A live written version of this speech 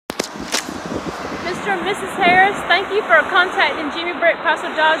from Mrs. Harris. Thank you for contacting Jimmy Britt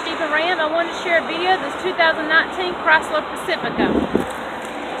Chrysler Dodge Jeep and Ram. I wanted to share a video of this 2019 Chysler Pacifica.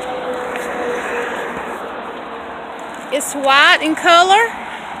 It's white in color.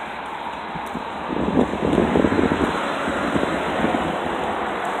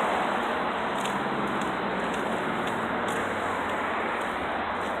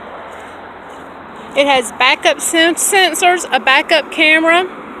 It has backup sensors, a backup camera,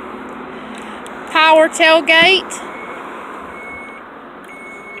 power tailgate.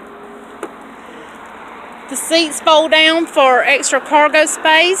 The seats fold down for extra cargo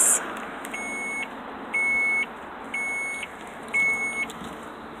space.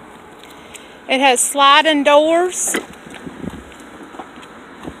 It has sliding doors.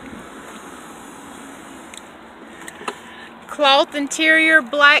 Cloth interior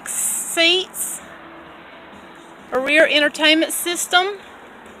black seats. A rear entertainment system,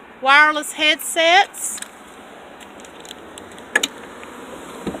 wireless headsets,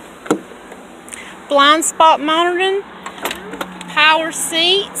 blind spot monitoring, power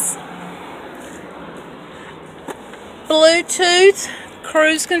seats, Bluetooth,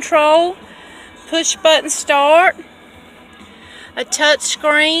 cruise control, push button start, a touch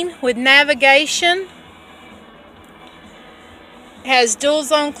screen with navigation. It has dual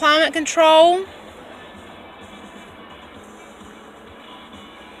zone climate control.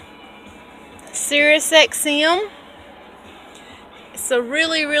 Sirius XM. It's a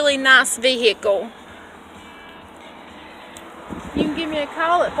really nice vehicle. You can give me a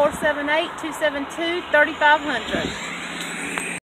call at 478-272-3500.